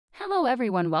Hello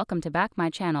everyone, welcome to back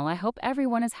my channel. I hope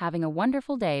everyone is having a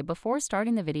wonderful day. Before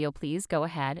starting the video, please go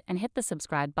ahead and hit the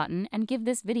subscribe button and give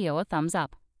this video a thumbs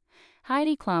up.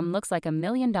 Heidi Klum looks like $1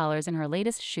 million in her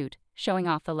latest shoot, showing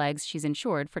off the legs she's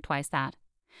insured for twice that.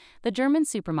 The German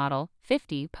supermodel,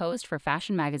 50, posed for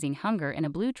fashion magazine Hunger in a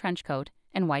blue trench coat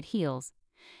and white heels.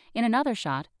 In another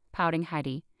shot, pouting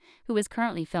Heidi, who is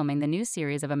currently filming the new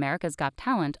series of America's Got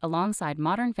Talent alongside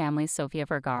Modern Family's Sofia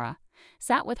Vergara,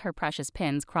 sat with her precious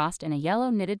pins crossed in a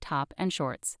yellow knitted top and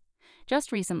shorts.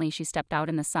 Just recently she stepped out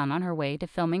in the sun on her way to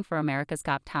filming for America's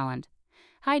Got Talent.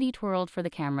 Heidi twirled for the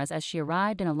cameras as she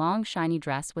arrived in a long shiny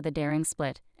dress with a daring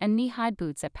split and knee-high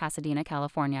boots at Pasadena,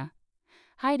 California.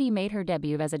 Heidi made her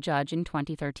debut as a judge in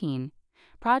 2013.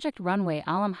 Project Runway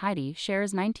alum Heidi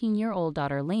shares 19-year-old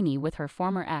daughter Lainey with her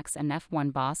former ex and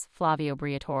F1 boss Flavio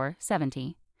Briatore,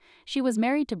 70. She was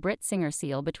married to Brit singer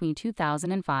Seal between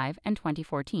 2005 and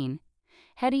 2014.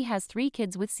 Heidi has 3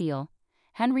 kids with Seal: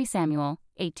 Henry Samuel,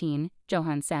 18,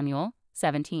 Johan Samuel,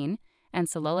 17, and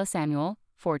Salola Samuel,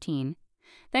 14.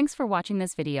 Thanks for watching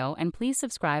this video, and please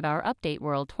subscribe our Update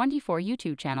World 24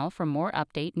 YouTube channel for more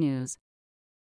update news.